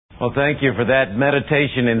Well, thank you for that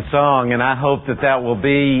meditation and song, and I hope that that will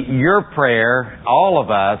be your prayer, all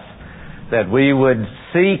of us, that we would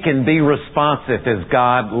seek and be responsive as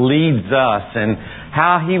God leads us and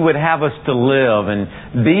how He would have us to live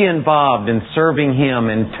and be involved in serving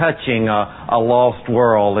Him and touching a lost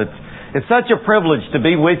world. It's such a privilege to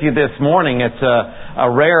be with you this morning. It's a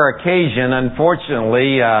rare occasion.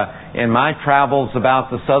 Unfortunately, in my travels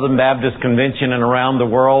about the Southern Baptist Convention and around the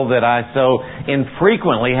world, that I so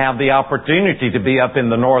infrequently have the opportunity to be up in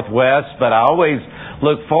the Northwest, but I always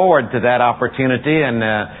look forward to that opportunity. And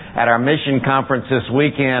at our mission conference this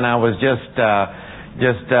weekend, I was just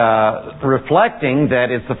reflecting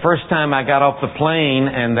that it's the first time I got off the plane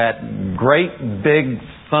and that great big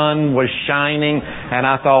sun was shining, and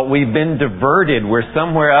I thought, we've been diverted. We're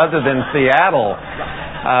somewhere other than Seattle.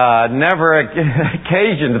 Never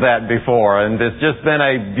occasioned that before, and it's just been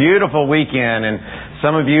a beautiful weekend. And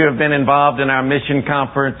some of you have been involved in our mission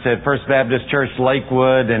conference at First Baptist Church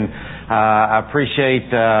Lakewood, and I appreciate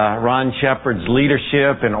Ron Shepard's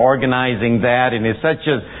leadership in organizing that. And it's such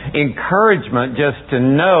an encouragement just to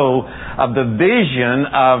know of the vision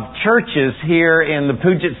of churches here in the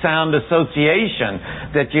Puget Sound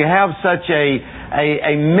Association, that you have such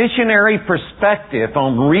a missionary perspective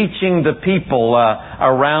on reaching the people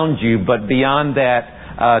around you, but beyond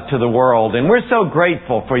that to the world. And we're so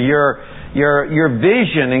grateful for your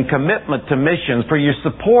vision and commitment to missions, for your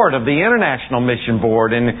support of the International Mission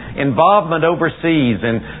Board and involvement overseas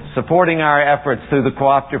and supporting our efforts through the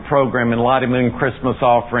cooperative program and Lottie Moon Christmas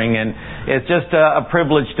offering. And it's just a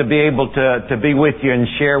privilege to be able to be with you and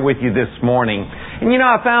share with you this morning. And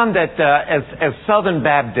I found that as Southern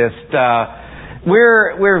Baptists,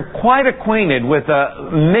 we're quite acquainted with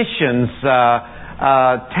missions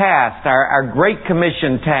task, our Great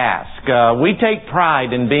Commission task. We take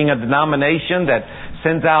pride in being a denomination that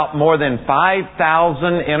sends out more than 5,000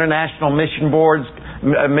 international mission boards,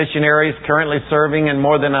 missionaries currently serving in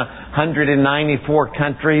more than 194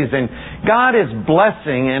 countries. And God is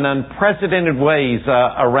blessing in unprecedented ways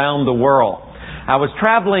around the world. I was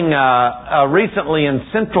traveling recently in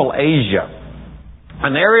Central Asia,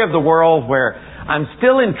 an area of the world where I'm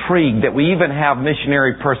still intrigued that we even have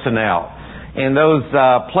missionary personnel. In those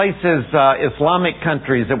places, Islamic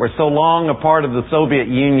countries that were so long a part of the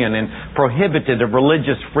Soviet Union and prohibited of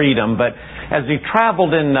religious freedom. But as we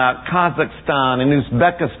traveled in Kazakhstan and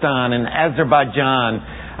Uzbekistan and Azerbaijan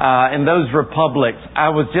and those republics,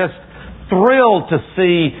 I was just thrilled to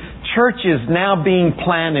see churches now being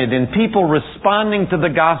planted and people responding to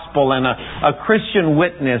the gospel and a Christian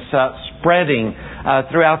witness spreading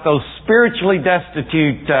throughout those spiritually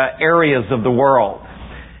destitute areas of the world.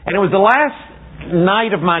 And it was the last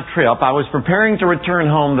night of my trip. I was preparing to return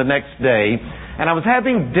home the next day, and I was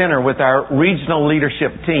having dinner with our regional leadership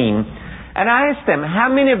team, and I asked them, how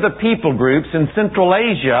many of the people groups in Central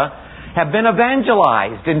Asia have been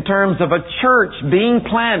evangelized in terms of a church being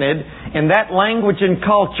planted in that language and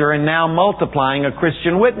culture and now multiplying a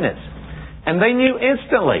Christian witness? And they knew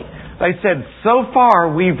instantly. They said, so far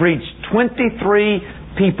we've reached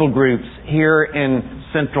 23 people groups here in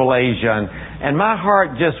Central Asia. And my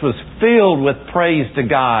heart just was filled with praise to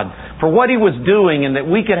God for what He was doing, and that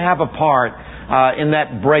we could have a part in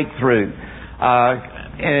that breakthrough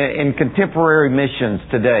in contemporary missions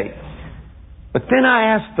today. But then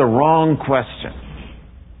I asked the wrong question.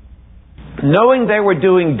 Knowing they were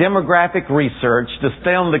doing demographic research to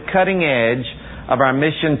stay on the cutting edge of our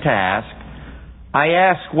mission task, I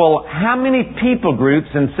asked, well, how many people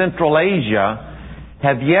groups in Central Asia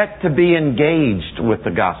have yet to be engaged with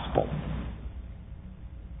the gospel?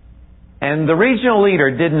 And the regional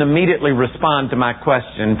leader didn't immediately respond to my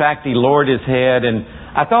question. In fact, he lowered his head, and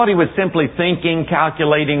I thought he was simply thinking,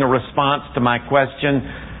 calculating a response to my question.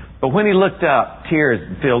 But when he looked up,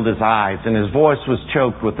 tears filled his eyes, and his voice was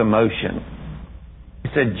choked with emotion. He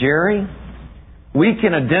said, Jerry, we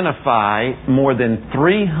can identify more than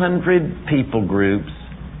 300 people groups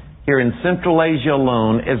here in Central Asia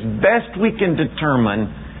alone, as best we can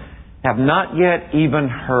determine, have not yet even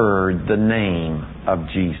heard the name of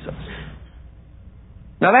Jesus.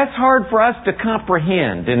 Now that's hard for us to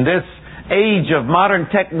comprehend in this age of modern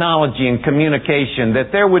technology and communication,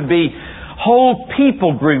 that there would be whole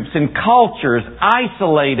people groups and cultures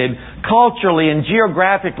isolated culturally and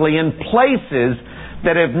geographically in places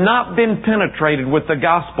that have not been penetrated with the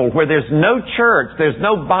gospel, where there's no church, there's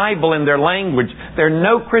no Bible in their language, there are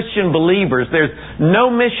no Christian believers, there's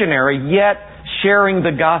no missionary yet sharing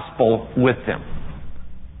the gospel with them.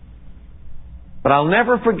 But I'll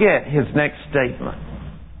never forget his next statement.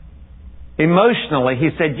 emotionally. He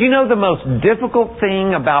said, you know the most difficult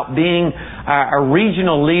thing about being a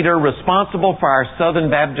regional leader responsible for our Southern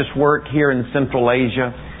Baptist work here in Central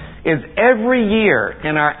Asia is every year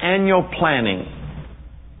in our annual planning,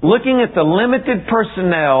 looking at the limited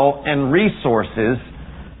personnel and resources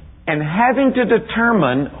and having to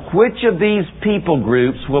determine which of these people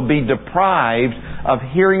groups will be deprived of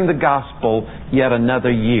hearing the gospel yet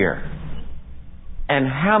another year. And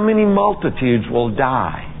how many multitudes will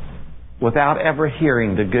die without ever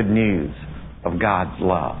hearing the good news of God's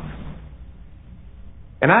love.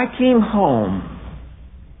 And I came home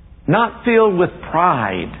not filled with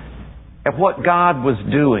pride at what God was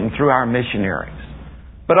doing through our missionaries,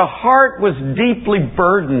 but a heart was deeply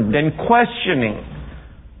burdened and questioning,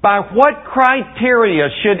 by what criteria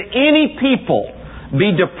should any people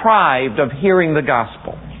be deprived of hearing the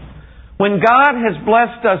gospel? When God has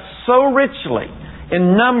blessed us so richly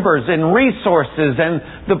in numbers and resources and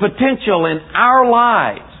the potential in our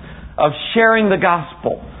lives of sharing the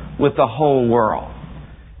gospel with the whole world.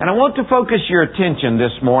 And I want to focus your attention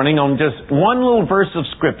this morning on just one little verse of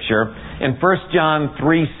Scripture in 1 John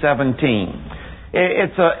 3:17.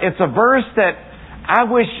 It's a verse that I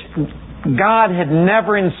wish God had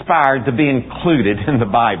never inspired to be included in the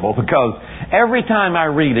Bible, because every time I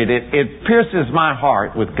read it, it pierces my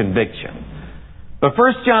heart with conviction. But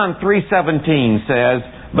 1 John 3:17 says,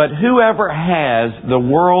 "But whoever has the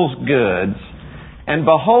world's goods and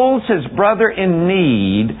beholds his brother in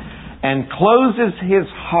need and closes his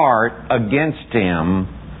heart against him,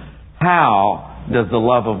 how does the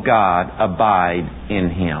love of God abide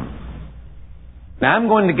in him?" Now I'm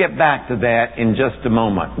going to get back to that in just a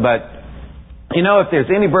moment, but you know, if there's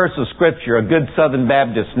any verse of Scripture a good Southern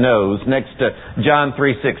Baptist knows next to John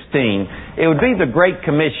 3:16, it would be the Great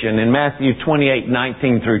Commission in Matthew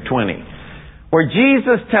 28:19 through 20, where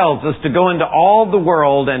Jesus tells us to go into all the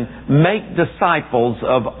world and make disciples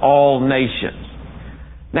of all nations.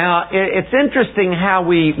 Now, it's interesting how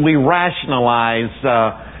we rationalize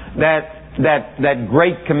that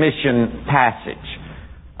Great Commission passage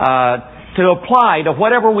to apply to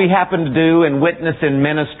whatever we happen to do in witness and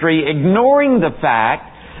ministry, ignoring the fact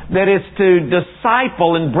that it's to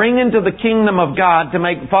disciple and bring into the kingdom of God, to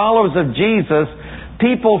make followers of Jesus,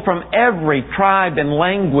 people from every tribe and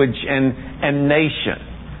language and nation.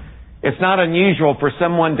 It's not unusual for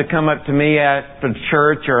someone to come up to me at the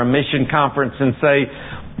church or a mission conference and say,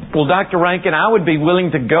 "Well, Dr. Rankin, I would be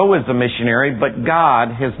willing to go as a missionary, but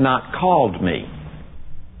God has not called me."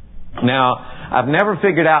 Now, I've never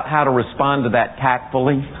figured out how to respond to that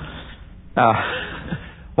tactfully.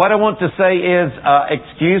 What I want to say is,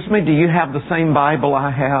 excuse me, do you have the same Bible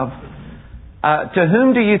I have? To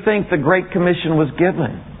whom do you think the Great Commission was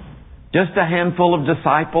given? Just a handful of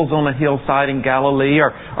disciples on a hillside in Galilee,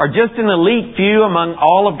 or just an elite few among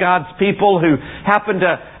all of God's people who happen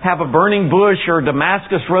to have a burning bush or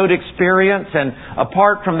Damascus Road experience, and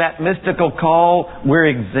apart from that mystical call, we're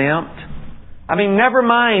exempt? I mean, never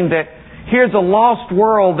mind that here's a lost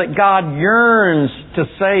world that God yearns to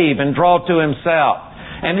save and draw to Himself.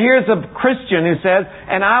 And here's a Christian who says,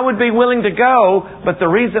 "And I would be willing to go, but the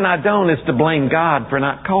reason I don't is to blame God for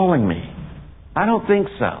not calling me." I don't think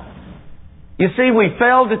so. You see, we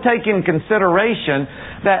failed to take in consideration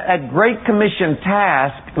that a Great Commission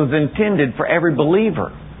task was intended for every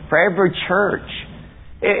believer, for every church.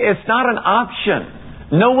 It's not an option.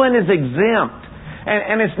 No one is exempt.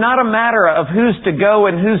 And it's not a matter of who's to go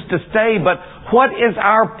and who's to stay, but what is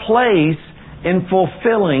our place in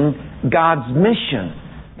fulfilling God's mission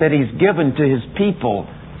that He's given to His people,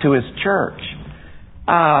 to His church.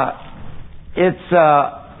 And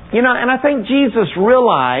I think Jesus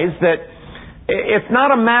realized that it's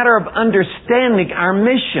not a matter of understanding our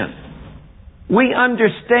mission. We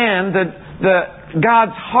understand that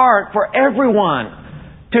God's heart for everyone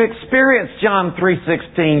to experience John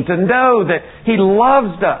 3:16, to know that He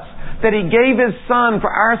loves us, that He gave His Son for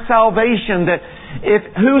our salvation, that if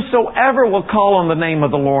whosoever will call on the name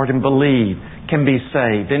of the Lord and believe can be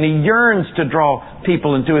saved. And He yearns to draw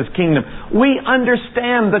people into His kingdom. We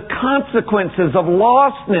understand the consequences of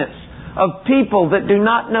lostness, of people that do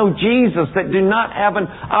not know Jesus, that do not have an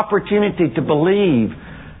opportunity to believe.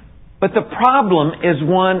 But the problem is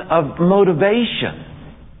one of motivation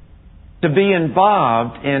to be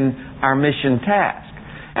involved in our mission task.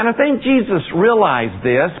 And I think Jesus realized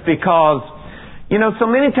this because, so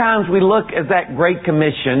many times we look at that Great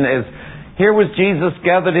Commission as, here was Jesus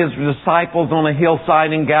gathered His disciples on a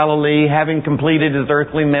hillside in Galilee, having completed His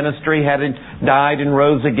earthly ministry, having died and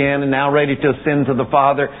rose again, and now ready to ascend to the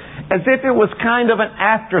Father, as if it was kind of an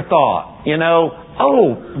afterthought.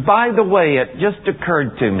 Oh, by the way, it just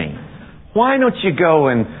occurred to me. Why don't you go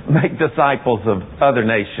and make disciples of other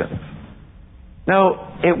nations?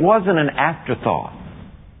 No, it wasn't an afterthought.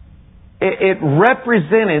 It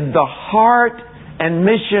represented the heart and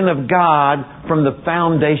mission of God from the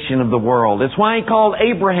foundation of the world. It's why He called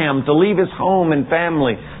Abraham to leave his home and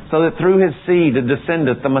family so that through his seed, a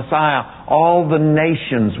descendant, the Messiah, all the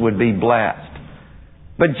nations would be blessed.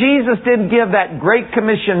 But Jesus didn't give that Great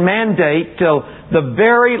Commission mandate till the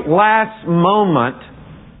very last moment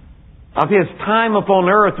of His time upon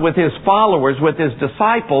earth with His followers, with His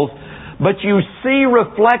disciples. But you see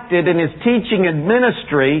reflected in His teaching and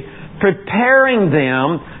ministry, preparing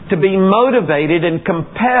them to be motivated and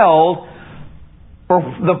compelled for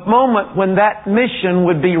the moment when that mission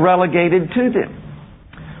would be relegated to them.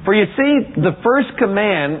 For you see, the first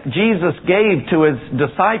command Jesus gave to His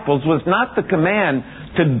disciples was not the command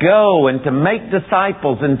to go and to make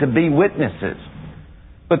disciples and to be witnesses.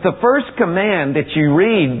 But the first command that you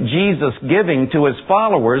read Jesus giving to His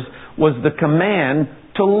followers was the command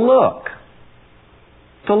to look.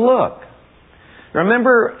 To look.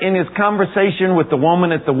 Remember in His conversation with the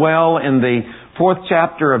woman at the well in the 4th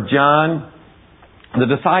chapter of John, the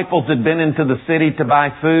disciples had been into the city to buy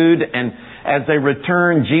food, and as they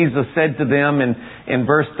returned, Jesus said to them in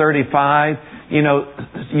verse 35,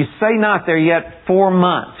 you say not there yet 4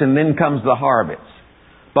 months, and then comes the harvest.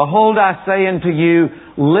 Behold, I say unto you,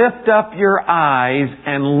 lift up your eyes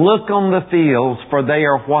and look on the fields, for they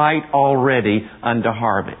are white already unto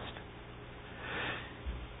harvest.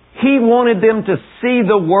 He wanted them to see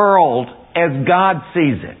the world as God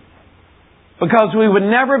sees it. Because we would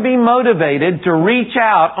never be motivated to reach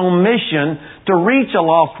out on mission to reach a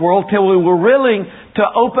lost world till we were willing to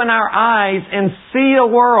open our eyes and see a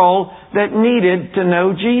world that needed to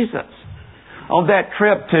know Jesus. On that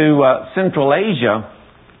trip to Central Asia,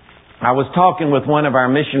 I was talking with one of our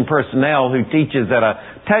mission personnel who teaches at a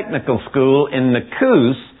technical school in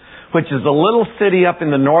Nakus, which is a little city up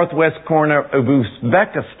in the northwest corner of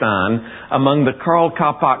Uzbekistan among the Karl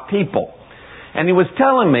Kapak people. And he was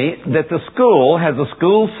telling me that the school has a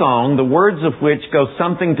school song, the words of which go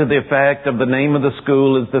something to the effect of the name of the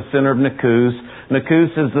school is the center of Nakus.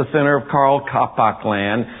 Nakus is the center of Karl Kapak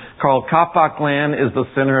land. Karl Kapak land is the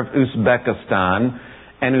center of Uzbekistan.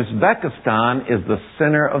 And Uzbekistan is the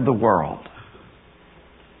center of the world.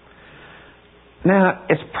 Now,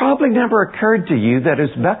 it's probably never occurred to you that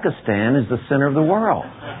Uzbekistan is the center of the world.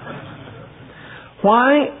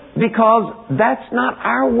 Why? Because that's not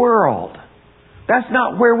our world. That's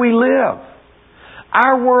not where we live.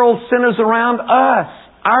 Our world centers around us,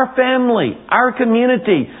 our family, our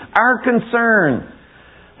community, our concern.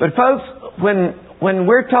 But folks, when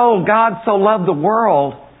we're told God so loved the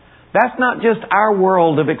world, that's not just our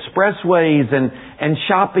world of expressways and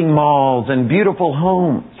shopping malls and beautiful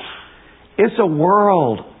homes. It's a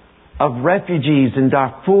world of refugees in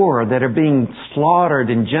Darfur that are being slaughtered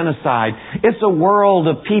in genocide. It's a world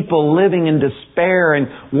of people living in despair in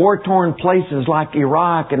war-torn places like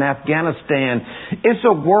Iraq and Afghanistan. It's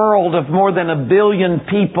a world of more than 1 billion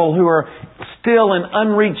people who are still in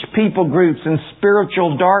unreached people groups in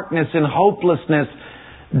spiritual darkness and hopelessness.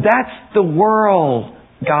 That's the world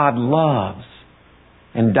God loves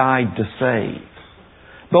and died to save.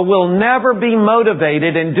 But we'll never be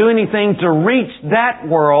motivated and do anything to reach that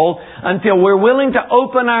world until we're willing to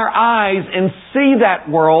open our eyes and see that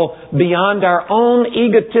world beyond our own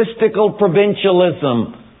egotistical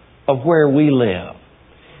provincialism of where we live.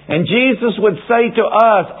 And Jesus would say to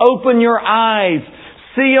us, open your eyes,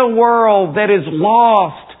 see a world that is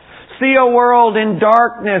lost, see a world in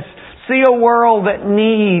darkness, see a world that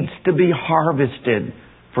needs to be harvested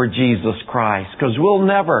for Jesus Christ. Because we'll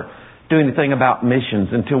never do anything about missions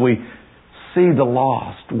until we see the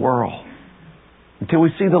lost world, until we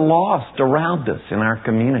see the lost around us in our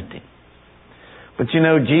community. But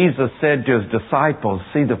Jesus said to His disciples,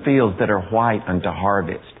 see the fields that are white unto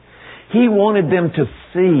harvest. He wanted them to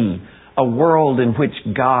see a world in which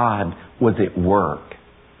God was at work.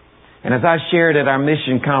 And as I shared at our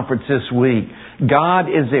mission conference this week, God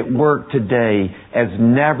is at work today as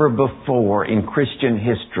never before in Christian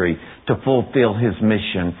history to fulfill His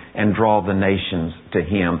mission and draw the nations to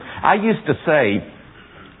Him. I used to say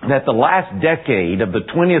that the last decade of the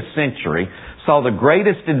 20th century saw the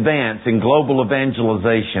greatest advance in global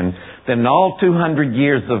evangelization than all 200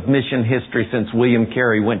 years of mission history since William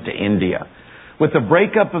Carey went to India. With the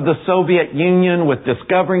breakup of the Soviet Union, with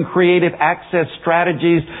discovering creative access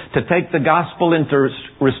strategies to take the gospel into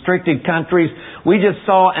restricted countries, we just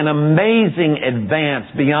saw an amazing advance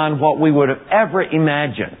beyond what we would have ever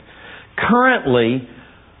imagined. Currently,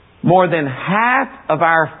 more than half of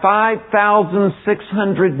our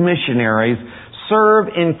 5,600 missionaries serve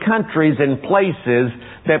in countries and places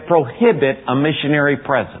that prohibit a missionary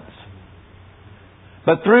presence.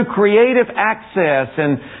 But through creative access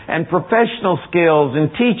and professional skills and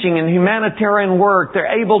teaching and humanitarian work,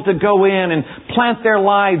 they're able to go in and plant their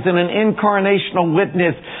lives in an incarnational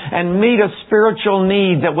witness and meet a spiritual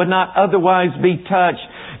need that would not otherwise be touched.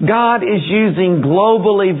 God is using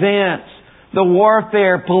global events, the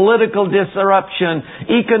warfare, political disruption,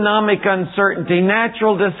 economic uncertainty,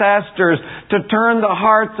 natural disasters to turn the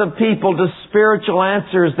hearts of people to spiritual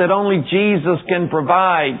answers that only Jesus can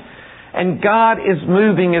provide. And God is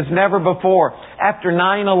moving as never before. After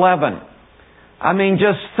 9/11,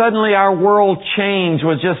 just suddenly our world change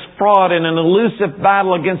was just fraught in an elusive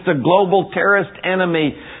battle against a global terrorist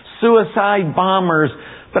enemy, suicide bombers.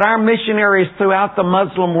 But our missionaries throughout the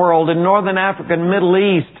Muslim world in Northern Africa and Middle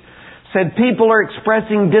East said people are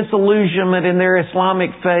expressing disillusionment in their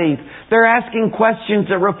Islamic faith. They're asking questions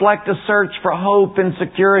that reflect a search for hope and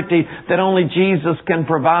security that only Jesus can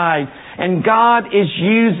provide. And God is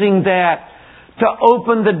using that to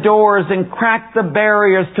open the doors and crack the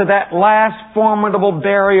barriers to that last formidable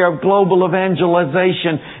barrier of global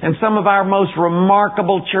evangelization. And some of our most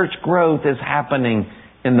remarkable church growth is happening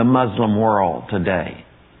in the Muslim world today.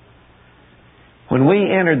 When we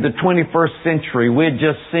entered the 21st century, we had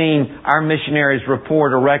just seen our missionaries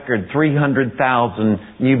report a record 300,000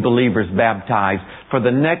 new believers baptized. For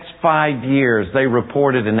the next 5 years, they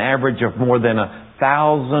reported an average of more than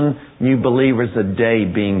 1,000 new believers a day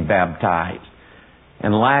being baptized.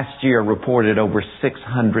 And last year reported over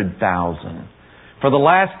 600,000. For the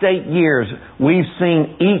last 8 years, we've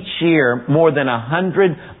seen each year more than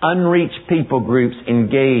 100 unreached people groups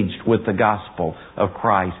engaged with the gospel of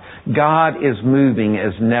Christ. God is moving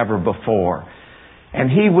as never before.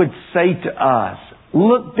 And He would say to us,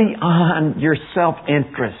 look beyond your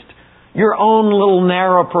self-interest, your own little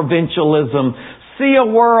narrow provincialism. See a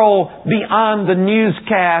world beyond the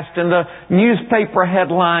newscast and the newspaper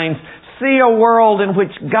headlines. See a world in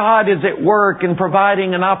which God is at work and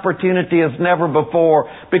providing an opportunity as never before,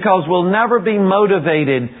 because we'll never be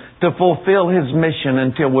motivated to fulfill His mission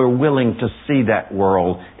until we're willing to see that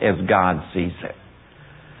world as God sees it.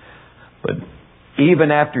 But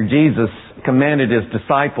even after Jesus commanded His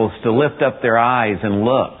disciples to lift up their eyes and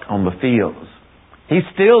look on the fields, He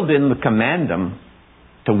still didn't command them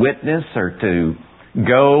to witness or to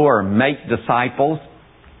go or make disciples.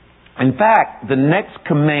 In fact, the next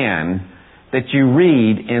command that you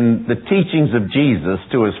read in the teachings of Jesus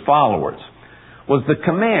to His followers was the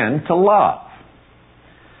command to love.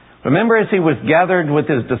 Remember, as He was gathered with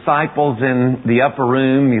His disciples in the upper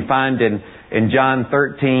room, you find in John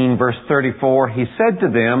 13, verse 34, He said to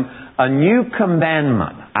them, "A new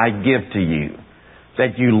commandment I give to you,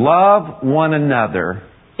 that you love one another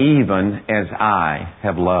even as I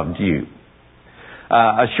have loved you."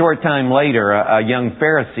 A short time later, a young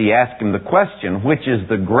Pharisee asked Him the question, which is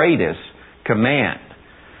the greatest command?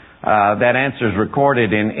 That answer is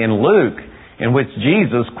recorded in Luke, in which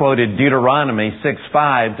Jesus quoted Deuteronomy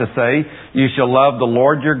 6:5 to say, "You shall love the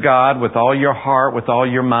Lord your God with all your heart, with all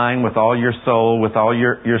your mind, with all your soul, with all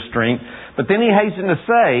your strength." But then He hastened to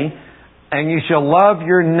say, "And you shall love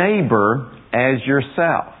your neighbor as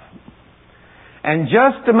yourself." And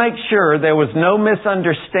just to make sure there was no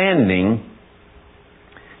misunderstanding,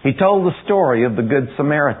 He told the story of the Good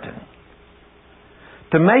Samaritan.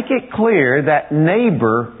 To make it clear that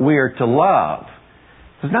neighbor we are to love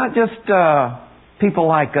is not just people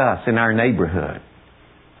like us in our neighborhood,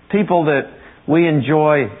 people that we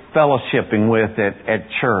enjoy fellowshipping with at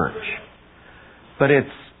church, but it's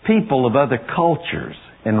people of other cultures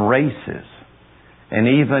and races and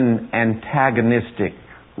even antagonistic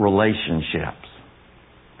relationships.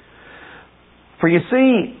 For you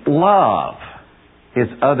see, love is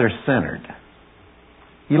other-centered.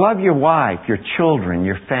 You love your wife, your children,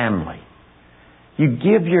 your family. You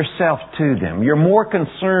give yourself to them. You're more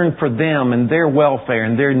concerned for them and their welfare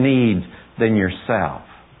and their needs than yourself.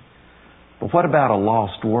 But what about a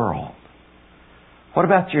lost world? What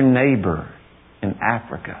about your neighbor in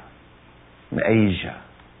Africa, in Asia,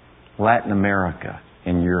 Latin America,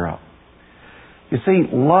 in Europe? You see,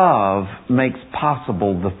 love makes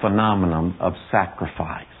possible the phenomenon of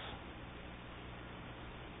sacrifice.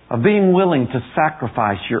 Of being willing to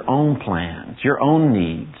sacrifice your own plans, your own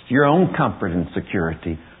needs, your own comfort and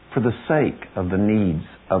security for the sake of the needs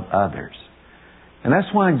of others. And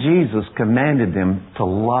that's why Jesus commanded them to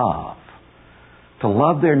love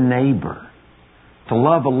their neighbor, to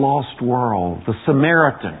love a lost world, the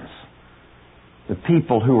Samaritans, the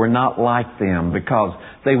people who were not like them, because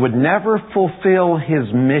they would never fulfill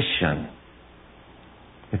His mission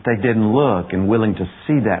if they didn't look and willing to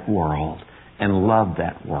see that world and love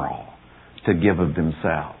that world to give of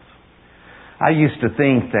themselves. I used to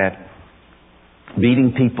think that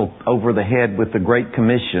beating people over the head with the Great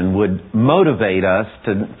Commission would motivate us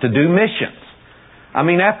to do missions. I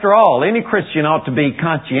mean, after all, any Christian ought to be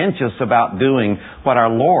conscientious about doing what our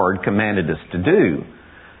Lord commanded us to do.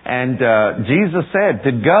 And Jesus said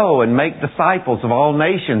to go and make disciples of all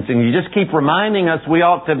nations. And you just keep reminding us we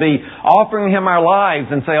ought to be offering Him our lives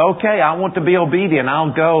and say, okay, I want to be obedient.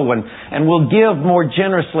 I'll go and we'll give more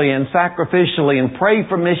generously and sacrificially and pray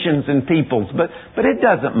for missions and peoples. But it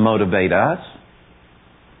doesn't motivate us.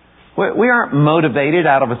 We aren't motivated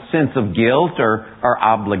out of a sense of guilt or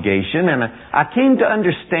obligation. And I came to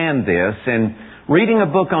understand this in reading a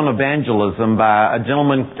book on evangelism by a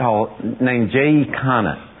gentleman named J.E.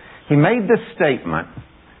 Conant. He made this statement.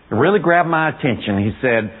 It really grabbed my attention. He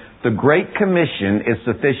said, the Great Commission is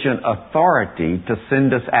sufficient authority to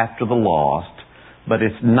send us after the lost, but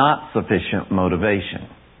it's not sufficient motivation.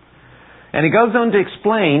 And he goes on to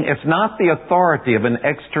explain it's not the authority of an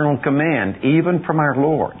external command, even from our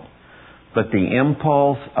Lord, but the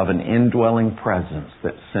impulse of an indwelling presence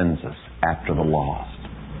that sends us after the lost.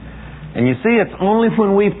 And you see, it's only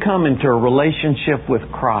when we've come into a relationship with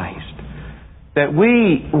Christ that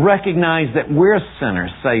we recognize that we're sinners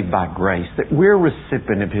saved by grace, that we're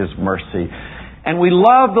recipient of His mercy. And we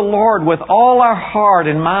love the Lord with all our heart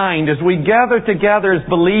and mind as we gather together as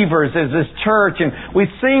believers, as His church, and we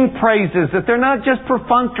sing praises that they're not just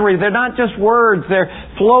perfunctory, they're not just words, they're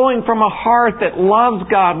flowing from a heart that loves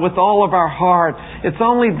God with all of our heart. It's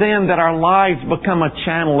only then that our lives become a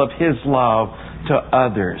channel of His love to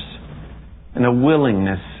others and a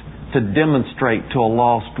willingness to demonstrate to a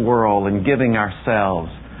lost world and giving ourselves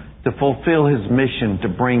to fulfill His mission to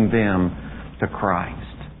bring them to Christ.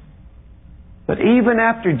 But even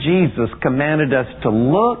after Jesus commanded us to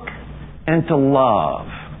look and to love,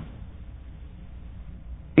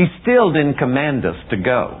 He still didn't command us to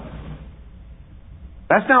go.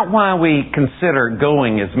 That's not why we consider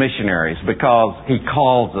going as missionaries, because He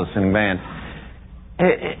calls us and commands.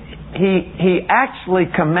 He actually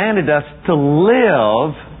commanded us to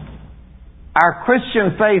live our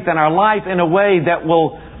Christian faith and our life in a way that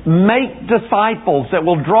will make disciples, that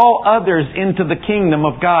will draw others into the kingdom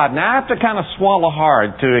of God. Now, I have to kind of swallow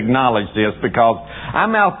hard to acknowledge this, because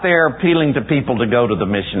I'm out there appealing to people to go to the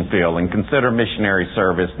mission field and consider missionary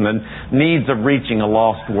service and the needs of reaching a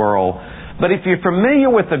lost world. But if you're familiar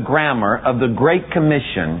with the grammar of the Great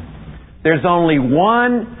Commission, there's only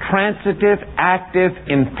one transitive, active,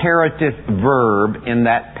 imperative verb in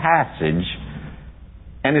that passage,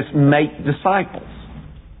 and it's make disciples.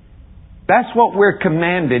 That's what we're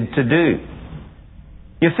commanded to do.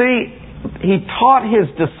 You see, He taught His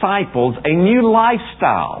disciples a new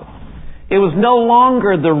lifestyle. It was no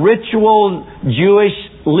longer the ritual, Jewish,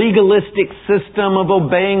 legalistic system of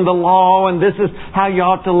obeying the law and this is how you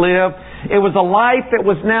ought to live. It was a life that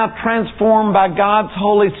was now transformed by God's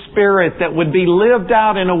Holy Spirit, that would be lived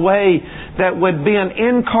out in a way that would be an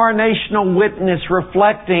incarnational witness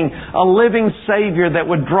reflecting a living Savior that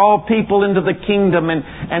would draw people into the kingdom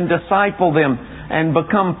and disciple them and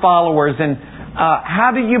become followers. And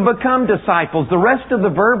how do you become disciples? The rest of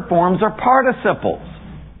the verb forms are participles.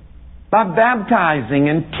 By baptizing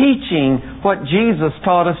and teaching what Jesus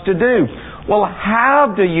taught us to do. Well,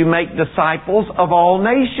 how do you make disciples of all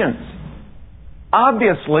nations?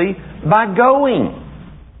 Obviously, by going.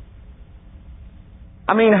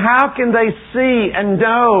 I mean, how can they see and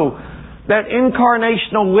know that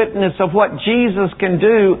incarnational witness of what Jesus can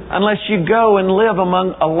do unless you go and live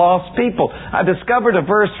among a lost people? I discovered a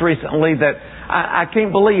verse recently that I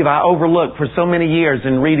can't believe I overlooked for so many years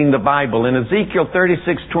in reading the Bible. In Ezekiel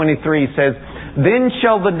 36:23 says, "Then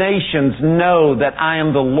shall the nations know that I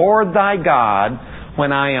am the Lord thy God,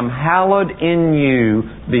 when I am hallowed in you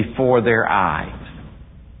before their eyes."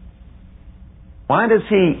 Why does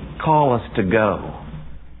He call us to go?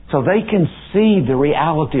 So they can see the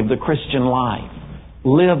reality of the Christian life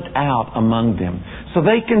lived out among them. So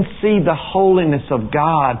they can see the holiness of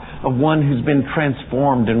God, of one who's been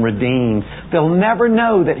transformed and redeemed. They'll never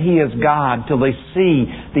know that He is God till they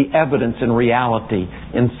see the evidence and reality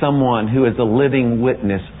in someone who is a living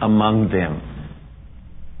witness among them.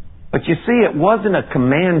 But you see, it wasn't a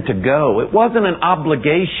command to go. It wasn't an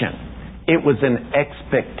obligation. It was an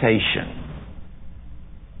expectation.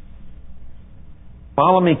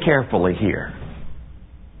 Follow me carefully here.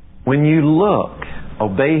 When you look,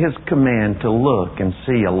 obey His command to look and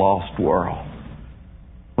see a lost world.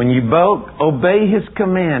 When you obey His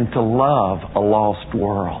command to love a lost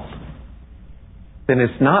world, then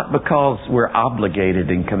it's not because we're obligated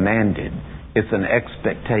and commanded. It's an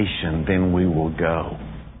expectation, then we will go.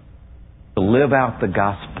 to live out the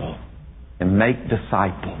gospel and make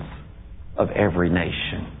disciples of every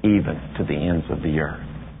nation, even to the ends of the earth.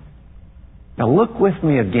 Now look with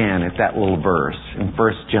me again at that little verse in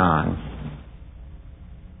 1 John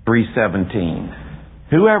 3:17.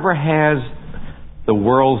 Whoever has the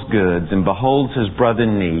world's goods and beholds his brother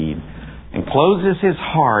in need and closes his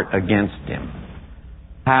heart against him,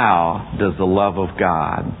 how does the love of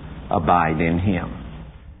God abide in him?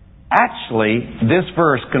 Actually, this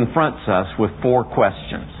verse confronts us with 4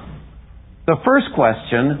 questions. The first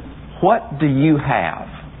question, what do you have?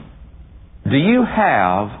 Do you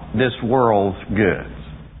have this world's goods?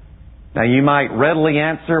 Now you might readily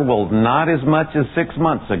answer, well, not as much as 6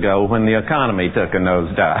 months ago when the economy took a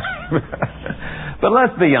nosedive. But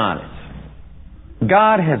let's be honest.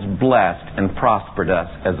 God has blessed and prospered us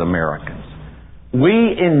as Americans.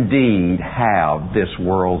 We indeed have this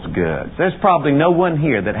world's goods. There's probably no one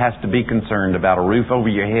here that has to be concerned about a roof over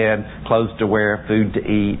your head, clothes to wear, food to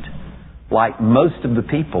eat, like most of the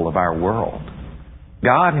people of our world.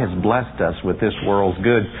 God has blessed us with this world's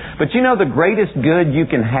goods. But you know the greatest good you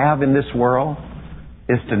can have in this world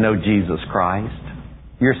is to know Jesus Christ,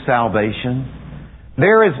 your salvation.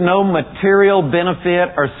 There is no material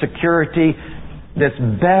benefit or security that's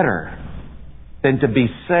better than to be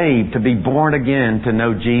saved, to be born again, to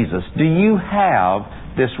know Jesus. Do you have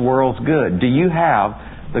this world's good? Do you have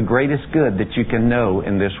the greatest good that you can know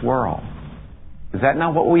in this world? Is that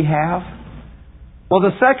not what we have? Well,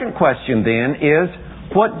 the second question then is,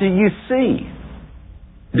 what do you see?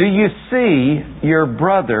 Do you see your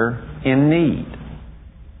brother in need?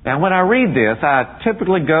 Now, when I read this, I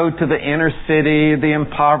typically go to the inner city, the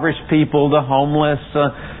impoverished people, the homeless,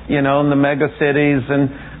 in the mega cities, and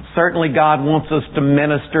certainly God wants us to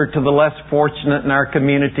minister to the less fortunate in our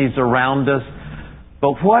communities around us.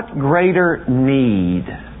 But what greater need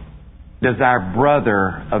does our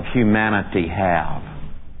brother of humanity have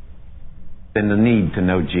than the need to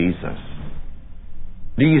know Jesus?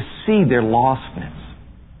 Do you see their lostness?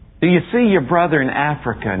 Do you see your brother in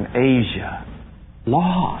Africa and Asia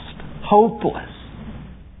lost, hopeless,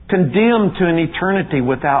 condemned to an eternity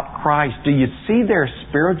without Christ? Do you see their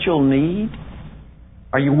spiritual need?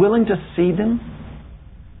 Are you willing to see them?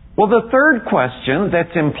 Well, the third question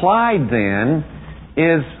that's implied then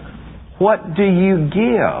is, what do you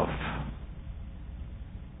give?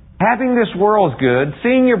 Having this world's good,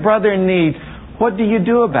 seeing your brother in need, what do you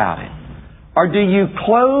do about it? Or do you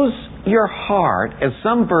close your heart, as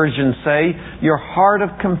some versions say, your heart of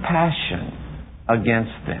compassion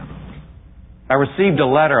against them? I received a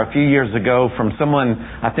letter a few years ago from someone,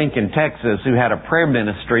 I think in Texas, who had a prayer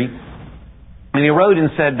ministry. And he wrote and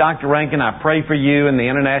said, Dr. Rankin, I pray for you and the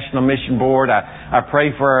International Mission Board. I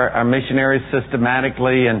pray for our missionaries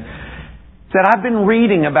systematically. And said, I've been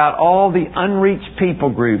reading about all the unreached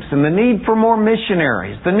people groups and the need for more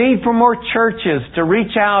missionaries, the need for more churches to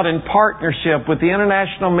reach out in partnership with the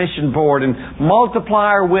International Mission Board and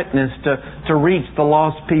multiply our witness to reach the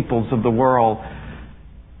lost peoples of the world.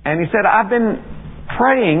 And he said, I've been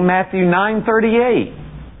praying Matthew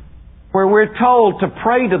 9:38, where we're told to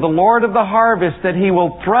pray to the Lord of the harvest that He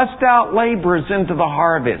will thrust out laborers into the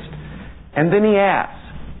harvest. And then he asks,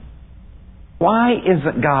 why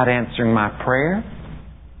isn't God answering my prayer?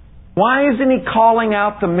 Why isn't He calling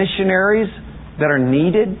out the missionaries that are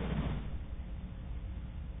needed?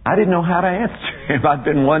 I didn't know how to answer him. I've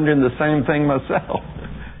been wondering the same thing myself.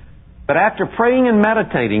 But after praying and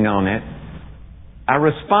meditating on it, I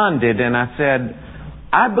responded and I said,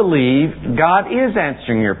 I believe God is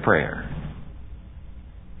answering your prayer.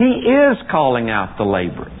 He is calling out the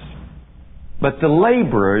laborers. But the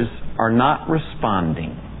laborers are not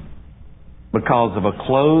responding because of a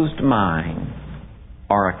closed mind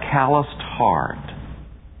or a calloused heart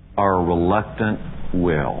or a reluctant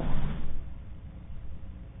will.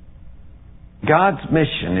 God's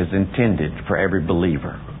mission is intended for every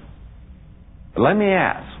believer. But let me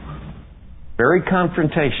ask, very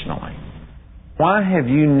confrontationally, why have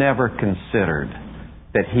you never considered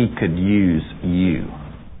that He could use you?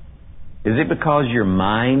 Is it because your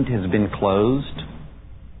mind has been closed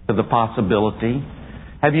to the possibility?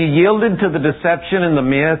 Have you yielded to the deception and the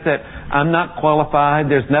myth that I'm not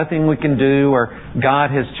qualified, there's nothing we can do, or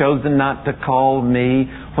God has chosen not to call me,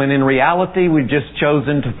 when in reality we've just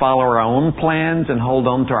chosen to follow our own plans and hold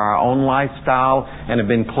on to our own lifestyle and have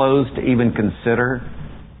been closed to even consider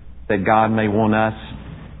that God may want us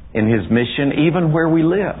in His mission even where we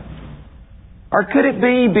live? Or could it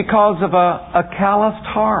be because of a calloused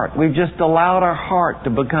heart? We've just allowed our heart to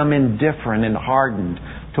become indifferent and hardened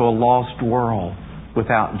to a lost world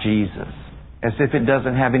without Jesus, as if it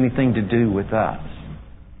doesn't have anything to do with us.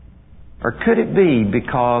 Or could it be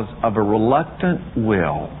because of a reluctant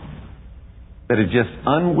will that is just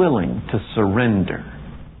unwilling to surrender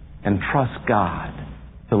and trust God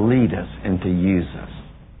to lead us and to use us?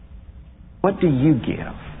 What do you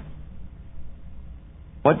give?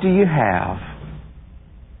 What do you have?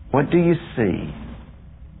 What do you see?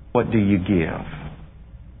 What do you give?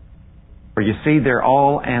 For you see, they're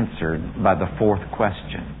all answered by the fourth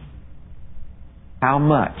question. How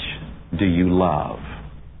much do you love?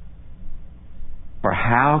 For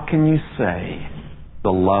how can you say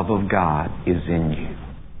the love of God is in you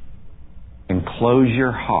and close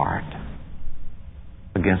your heart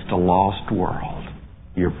against a lost world,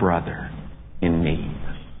 your brother in need?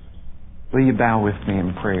 Will you bow with me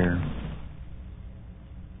in prayer?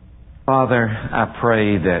 Father, I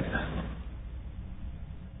pray that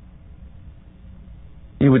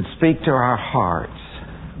you would speak to our hearts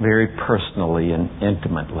very personally and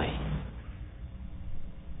intimately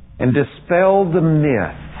and dispel the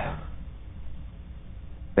myth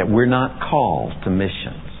that we're not called to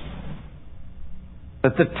missions.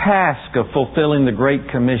 That the task of fulfilling the Great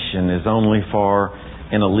Commission is only for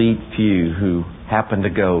an elite few who happen to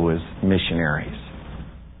go as missionaries.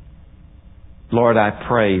 Lord, I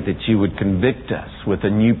pray that you would convict us with a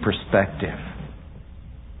new perspective.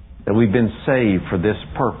 That we've been saved for this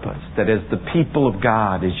purpose. That as the people of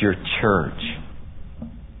God, as your church,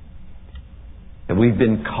 that we've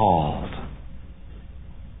been called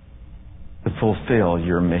to fulfill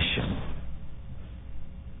your mission.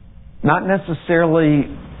 Not necessarily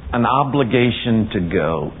an obligation to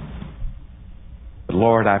go. But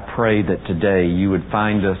Lord, I pray that today you would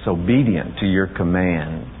find us obedient to your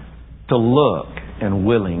command to look and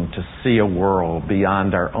willing to see a world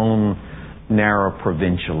beyond our own narrow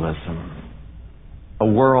provincialism. A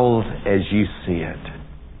world as you see it.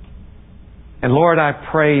 And Lord, I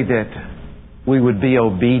pray that we would be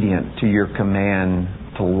obedient to your command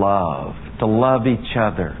to love each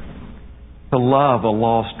other, to love a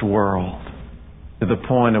lost world to the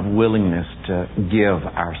point of willingness to give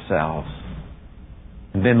ourselves.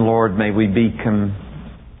 And then, Lord, may we become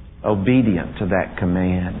obedient to that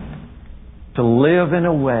command, to live in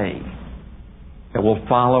a way that will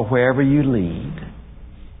follow wherever you lead,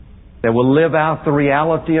 that will live out the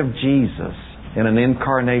reality of Jesus in an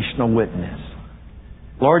incarnational witness.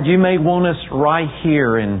 Lord, you may want us right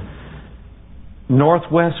here in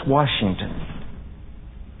Northwest Washington,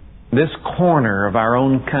 this corner of our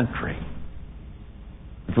own country.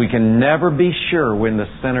 If we can never be sure we're in the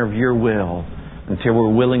center of your will until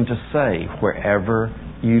we're willing to say, wherever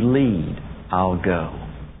you lead, I'll go.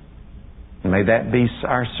 And may that be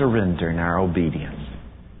our surrender and our obedience,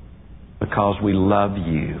 because we love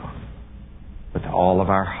you with all of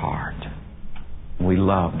our heart. We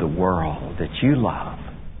love the world that you love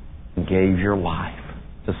and gave your life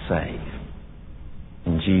to save.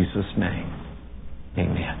 In Jesus' name,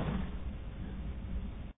 amen.